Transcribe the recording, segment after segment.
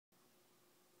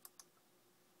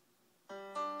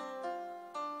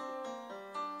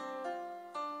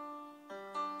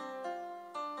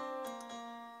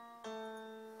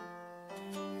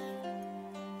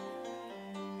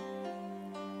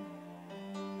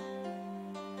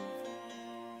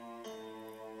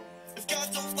If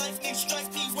God don't like me, strike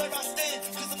me where I stand.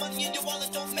 Cause the money in your wallet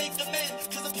don't make the man.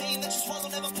 Cause the pain that you swallow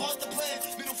never part the plan.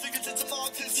 Middle finger to tomorrow,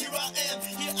 cause here I am,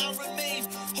 here I remain.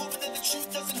 Hoping that the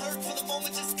truth doesn't hurt for the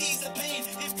moment, just ease the pain.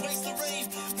 Embrace the rain,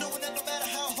 knowing that no matter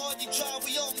how hard you try,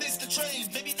 we all miss the train.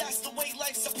 Maybe that's the way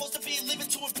life's supposed to be, living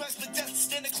to impress, but death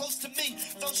standing close to me.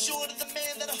 Fell short of the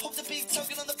man that I hope to be,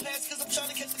 tugging on the past, cause I'm trying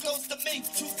to catch the ghost of me.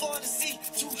 Too far to see,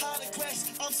 too high to crash.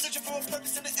 I'm searching for a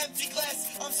purpose in an empty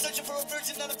glass. I'm searching for a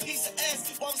virgin, not a piece of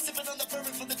ass, while I'm sipping on the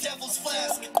bourbon from the devil's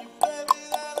flask. Baby,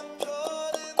 that I'm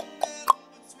caught in the middle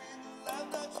between the life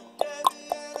that you gave me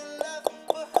and the life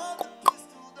behind the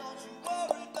pistol. Don't you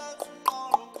worry about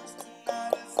tomorrow, cause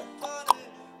tonight is a party,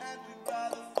 and we'd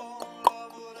rather fall in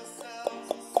love with ourselves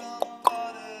than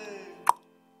somebody.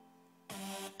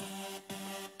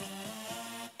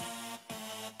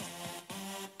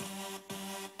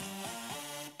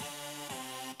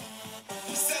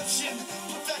 Perception,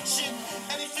 perfection,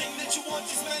 anything that you want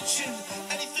is mentioned.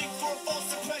 Anything for a false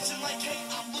impression, like